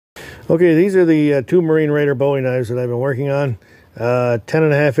Okay, these are the two Marine Raider Bowie knives that I've been working on.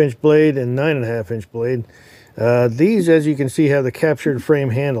 10.5-inch blade and 9.5-inch blade. These, as you can see, have the captured frame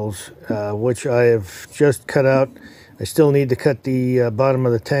handles, which I have just cut out. I still need to cut the bottom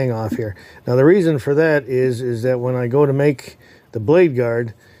of the tang off here. Now, the reason for that is that when I go to make the blade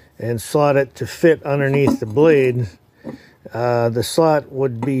guard and slot it to fit underneath the blade, the slot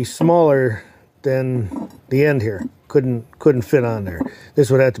would be smaller than the end here. Couldn't fit on there. This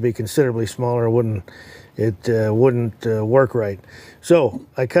would have to be considerably smaller. It wouldn't work right. So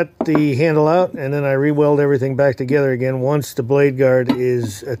I cut the handle out, and then I re-weld everything back together again once the blade guard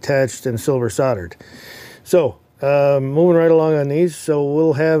is attached and silver soldered. So moving right along on these. So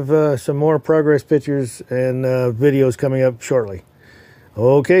we'll have some more progress pictures and videos coming up shortly.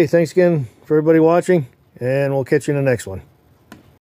 Okay, thanks again for everybody watching, and we'll catch you in the next one.